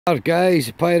Alright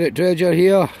guys, Pirate Dredger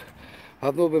here.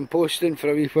 I've not been posting for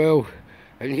a wee while,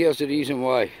 and here's the reason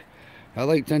why. I'd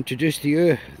like to introduce to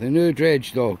you the new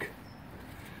dredge dog.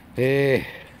 He's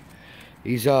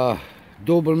a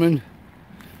Doberman,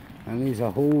 and he's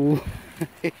a whole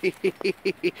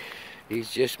he's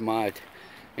just mad.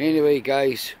 Anyway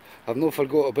guys, I've not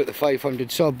forgot about the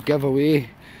 500 sub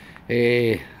giveaway.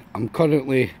 I'm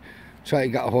currently trying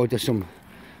to get a hold of some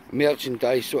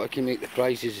merchandise so I can make the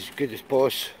prizes as good as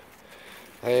possible.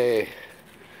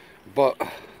 But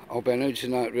I'll be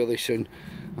announcing that really soon.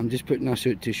 I'm just putting this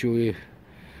out to show you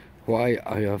why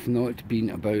I have not been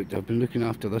about. I've been looking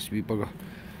after this wee bugger.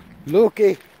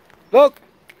 Loki, look!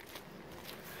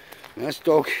 This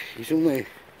dog, he's only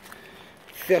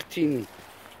 13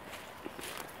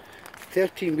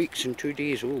 weeks and 2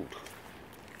 days old.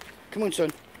 Come on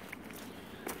son.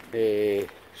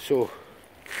 So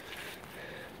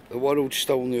the world's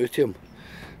still new to him,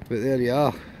 but there you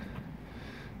are.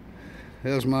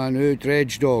 There's my new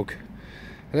dredge dog.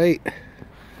 Right,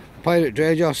 Pirate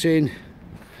Dredger saying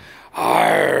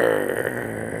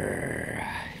Arrrrr.